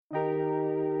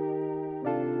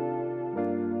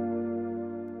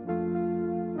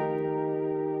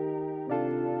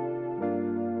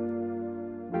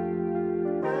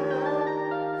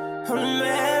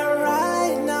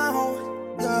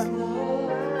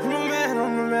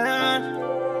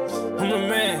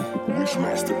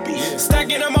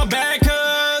Stacking on my back,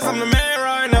 cause I'm the man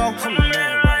right now. I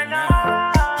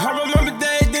remember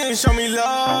they didn't show me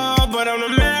love, but I'm the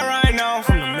man right now.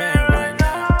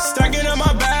 Stacking on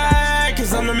my back,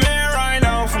 cause I'm the man right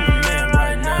now.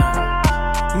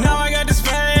 Now I got this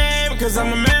fame, cause I'm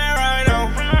the man right now.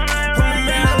 I'm the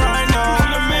man right now.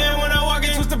 I'm the man when I walk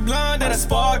in, twist the blunt, then I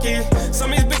spark it.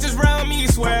 Some of these bitches round me,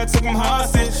 swear I took them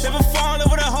hostage. Never fall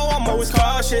over the hoe, I'm always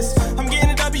cautious. I'm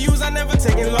getting W's, I never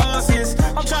taking losses.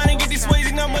 I'm trying to get these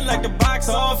Swayze numbers like the box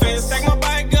office. Stack my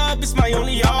bike up, it's my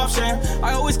only option.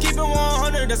 I always keep it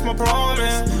 100, that's my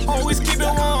promise. Always keep it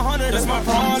 100, that's my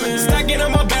promise. Stacking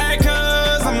on my back,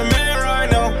 cause I'm the man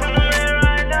right now.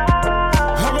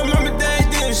 I remember they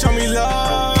didn't show me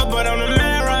love, but I'm the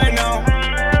man right now.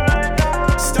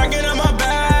 Stacking on my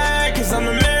back, cause I'm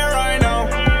the man right now.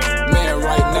 Man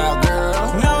right now, girl.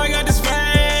 Now I got this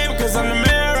fame, cause I'm the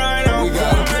man right now. We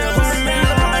got a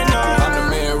man right now. I'm the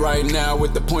man right now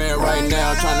with the plan right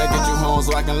now. Trying to get you home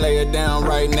so I can lay it down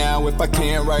right now. If I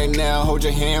can right now, hold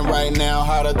your hand right now.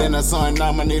 Hotter than the sun,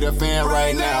 I'ma need a fan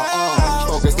right now.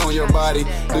 Focused on your body.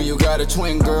 Do you got a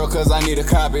twin, girl? Cause I need a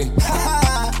copy.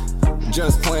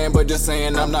 Just playing, but just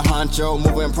saying I'm the honcho.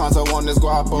 Moving pronto on this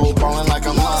guapo, ballin' like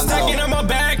I'm Lonzo. Stacking on my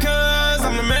back, cause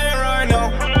I'm the man right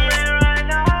now.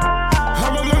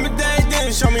 I remember they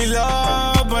didn't show me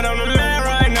love, but I'm the man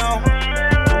right now.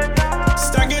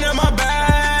 Stacking on my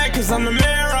back, cause I'm the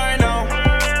man right now.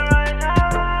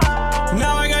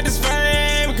 Now I got this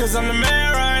fame, cause I'm the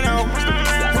man right now.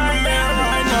 I'm the man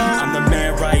right now. I'm the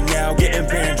man right now, getting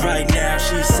banned right now.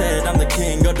 She said I'm the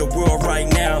king of the world right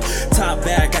now. Top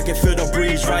back, I can feel the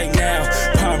breeze right now.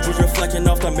 Palm trees reflecting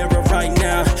off the mirror right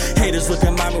now. Haters look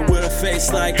at mama with a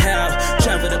face like how.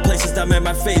 Travel to places that make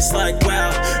my face like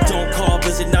wow. Don't call,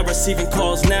 busy, not receiving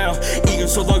calls now. Eating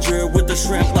so luxury with the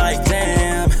shrimp like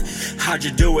damn. How'd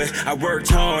you do it? I worked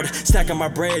hard, stacking my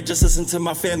bread, just listen to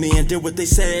my family and did what they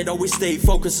said. Always stayed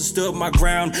focused and stood my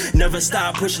ground. Never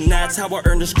stopped pushing, that's how I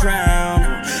earned this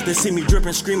crown. They see me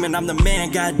dripping, screaming, I'm the man,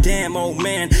 goddamn old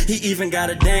man. He even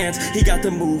gotta dance, he got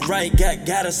the move right,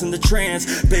 got us in the trance.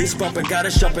 Bass bumping, got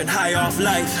us jumping high off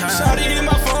life. Shawty hit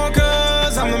my phone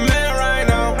cause I'm the man right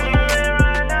now.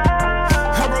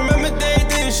 I remember they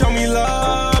didn't show me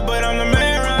love.